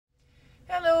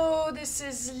So this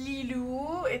is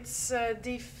Lilou. It's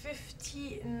day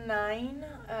 59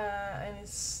 and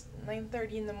it's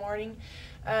 9:30 in the morning.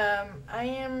 I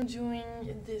am doing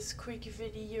this quick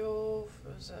video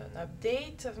as an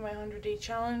update of my 100-day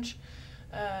challenge.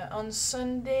 On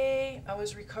Sunday, I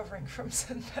was recovering from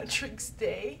St. Patrick's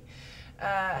Day.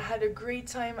 I had a great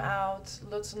time out,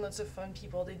 lots and lots of fun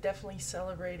people. They definitely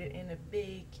celebrated in a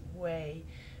big way.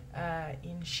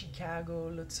 In Chicago,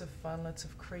 lots of fun, lots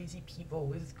of crazy people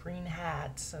with green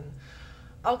hats and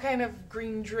all kind of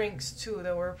green drinks too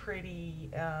that were pretty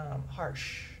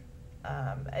harsh.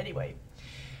 Anyway,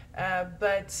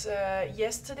 but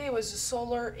yesterday was a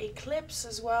solar eclipse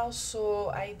as well, so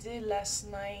I did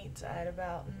last night at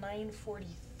about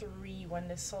 9:43 when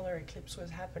the solar eclipse was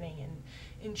happening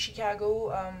in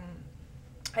Chicago.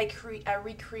 I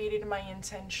recreated my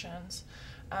intentions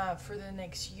for the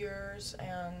next years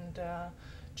and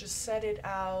just set it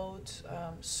out,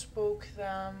 spoke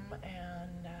them,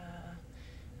 and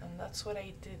that's what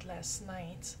I did last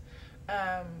night.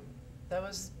 That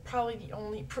was probably the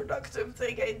only productive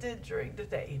thing I did during the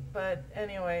day, but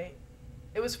anyway,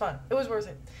 it was fun. It was worth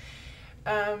it.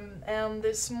 And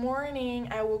this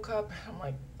morning I woke up and I'm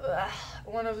like, ugh,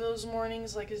 one of those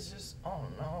mornings like it's just, oh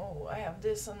no, I have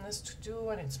this and this to do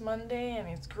and it's Monday and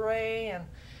it's gray, and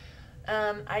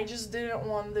I just didn't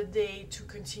want the day to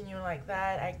continue like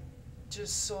that.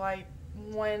 So I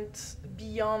went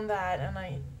beyond that and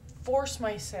I forced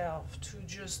myself to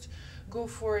just go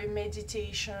for a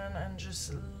meditation and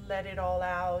just let it all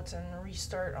out and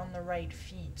restart on the right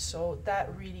feet. So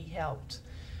that really helped.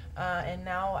 And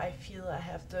now I feel I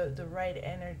have the right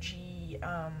energy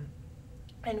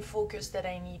and focus that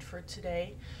I need for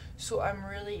today. So I'm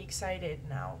really excited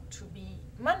now to be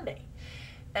Monday.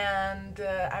 And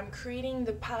I'm creating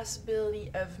the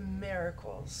possibility of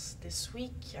miracles. This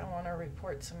week I want to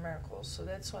report some miracles, so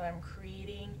that's what I'm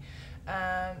creating.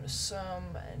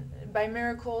 By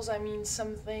miracles I mean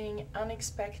something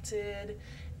unexpected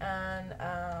and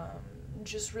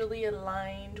just really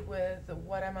aligned with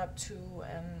what I'm up to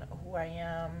and who I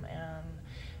am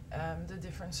and the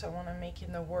difference I want to make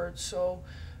in the world. So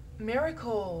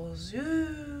miracles,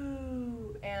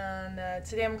 ooh! And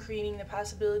today I'm creating the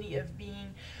possibility of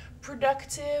being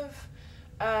productive,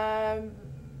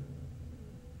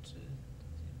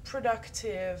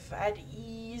 at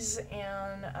ease,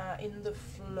 and in the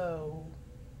flow,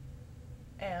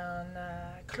 and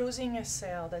closing a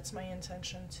sale. That's my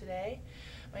intention today.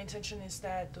 My intention is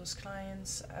that those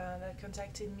clients that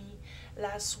contacted me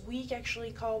last week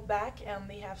actually called back and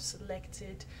they have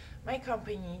selected my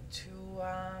company to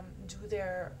do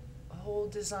their whole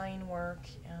design work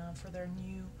for their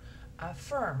new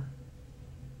firm.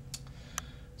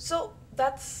 So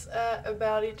that's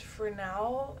about it for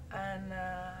now, and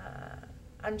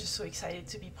I'm just so excited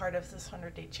to be part of this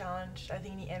 100-day challenge. I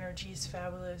think the energy is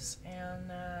fabulous, and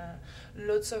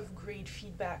lots of great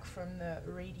feedback from the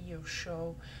radio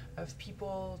show of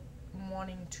people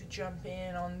wanting to jump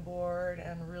in on board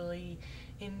and really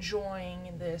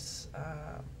enjoying this,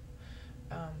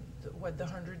 what the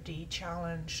 100-day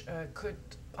challenge could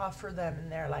offer them in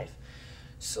their life.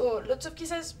 So lots of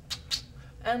kisses,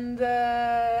 and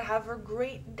have a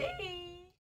great day.